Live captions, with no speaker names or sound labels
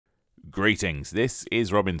Greetings, this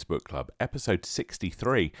is Robin's Book Club, episode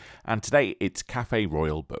 63, and today it's Cafe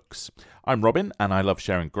Royal Books. I'm Robin, and I love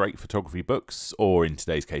sharing great photography books, or in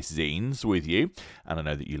today's case, zines, with you, and I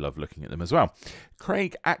know that you love looking at them as well.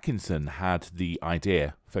 Craig Atkinson had the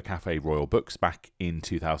idea for Cafe Royal Books back in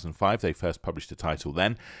 2005. They first published a title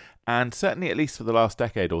then, and certainly at least for the last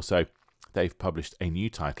decade or so, they've published a new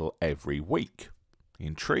title every week.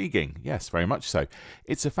 Intriguing, yes, very much so.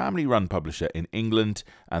 It's a family-run publisher in England,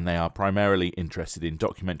 and they are primarily interested in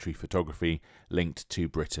documentary photography linked to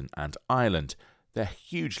Britain and Ireland. They're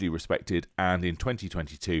hugely respected, and in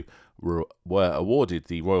 2022 were awarded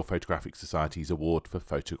the Royal Photographic Society's Award for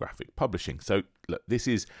Photographic Publishing. So, look, this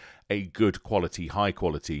is a good quality,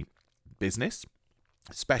 high-quality business,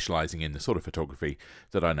 specialising in the sort of photography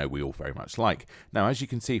that I know we all very much like. Now, as you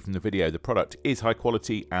can see from the video, the product is high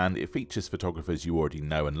quality and it features photographers you already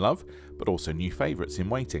know and love, but also new favourites in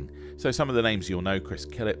waiting. So some of the names you'll know: Chris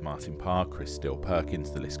Killett, Martin Parr, Chris Steele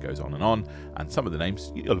Perkins, the list goes on, and some of the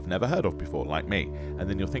names you'll have never heard of before, like me, and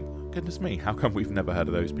then you'll think, goodness me, how come we've never heard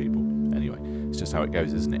of those people? Anyway, it's just how it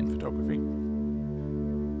goes, isn't it, in photography?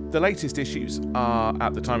 The latest issues are,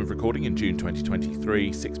 at the time of recording in June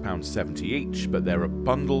 2023, £6.70 each, but there are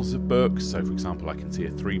bundles of books. So, for example, I can see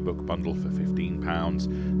a 3-book bundle for £15,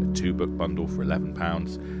 a 2-book bundle for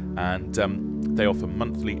 £11, and they offer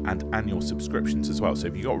monthly and annual subscriptions as well. So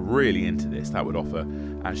if you got really into this, that would offer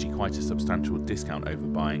actually quite a substantial discount over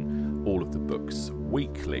buying all of the books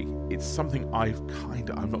weekly. It's something I'm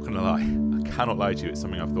not going to lie, I cannot lie to you, it's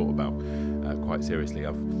something I've thought about quite seriously.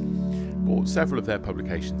 I've bought several of their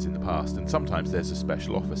publications in the past, and sometimes there's a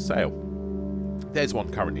special offer sale. There's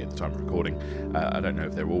one currently at the time of recording. I don't know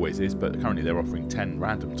if there always is, but currently they're offering 10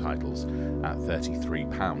 random titles at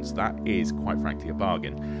 £33. That is, quite frankly, a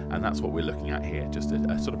bargain, and that's what we're looking at here, just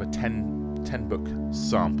a sort of a 10 book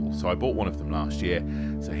sample. So I bought one of them last year,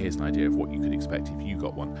 so here's an idea of what you could expect if you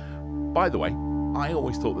got one. By the way, I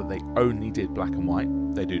always thought that they only did black and white.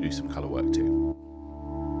 They do some colour work too.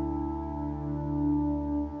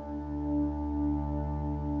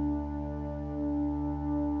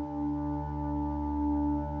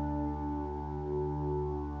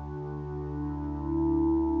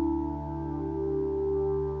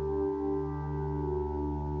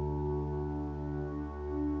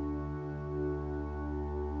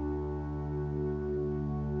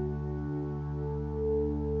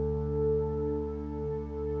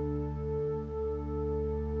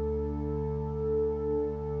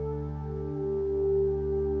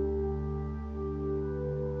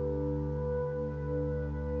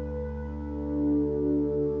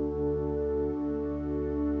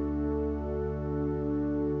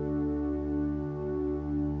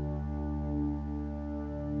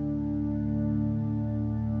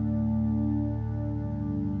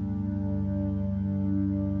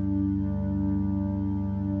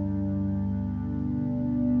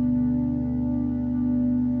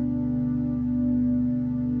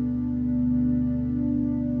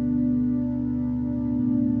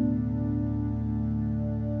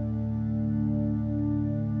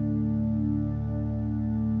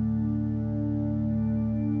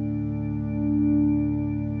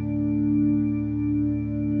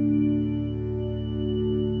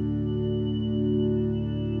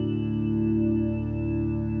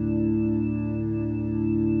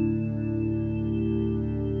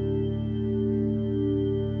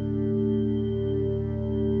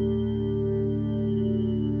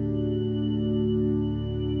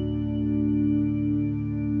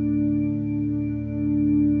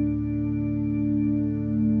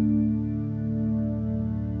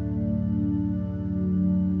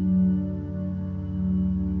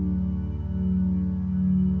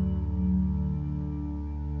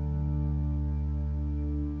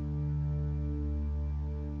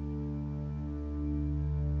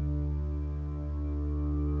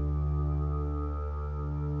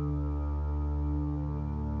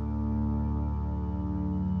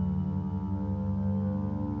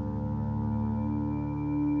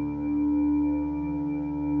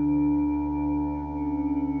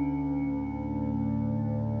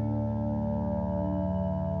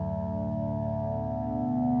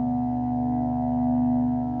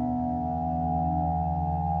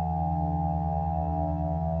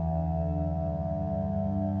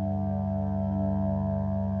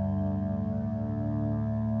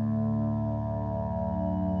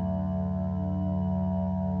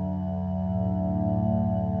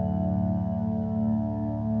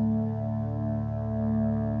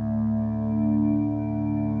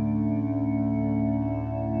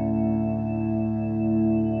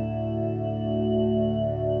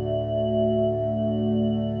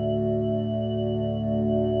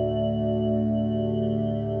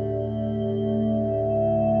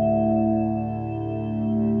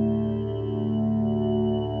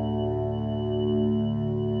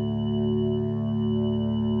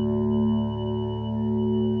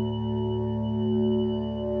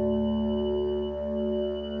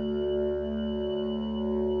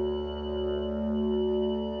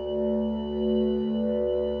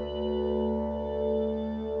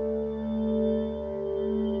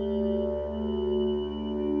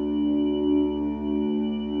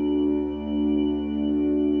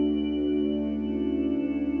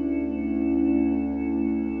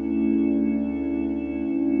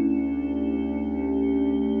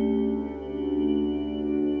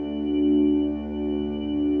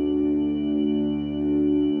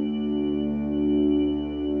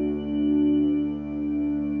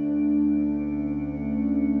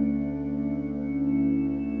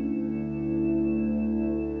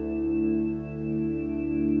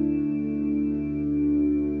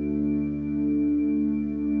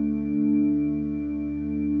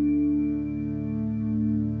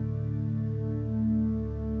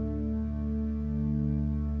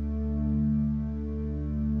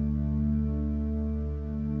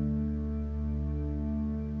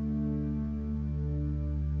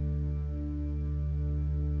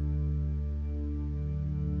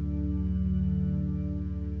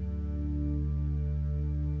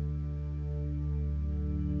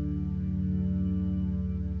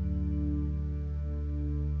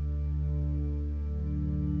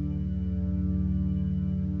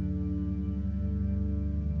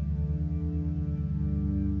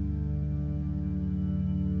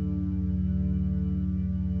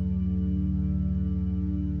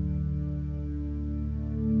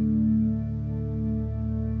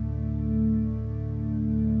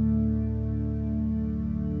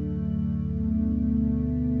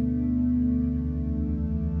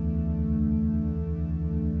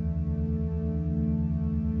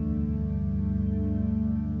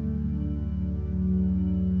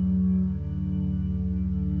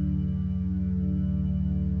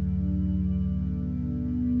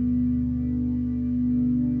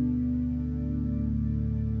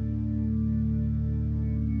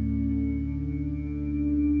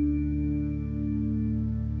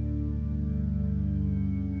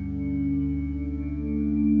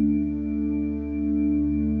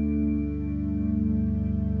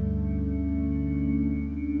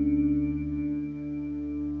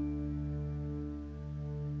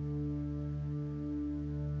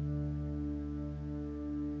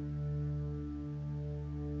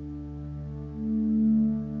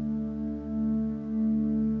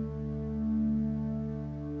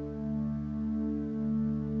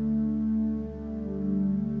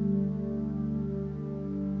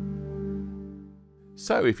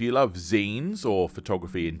 So if you love zines or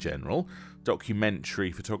photography in general,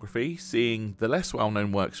 documentary photography, seeing the less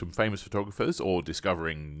well-known works from famous photographers or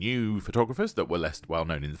discovering new photographers that were less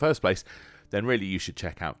well-known in the first place, then really you should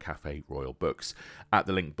check out Cafe Royal Books at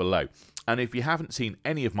the link below. And if you haven't seen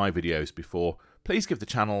any of my videos before, please give the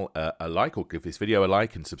channel a like, or give this video a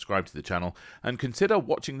like and subscribe to the channel, and consider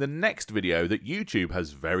watching the next video that YouTube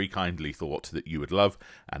has very kindly thought that you would love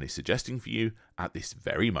and is suggesting for you at this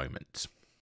very moment.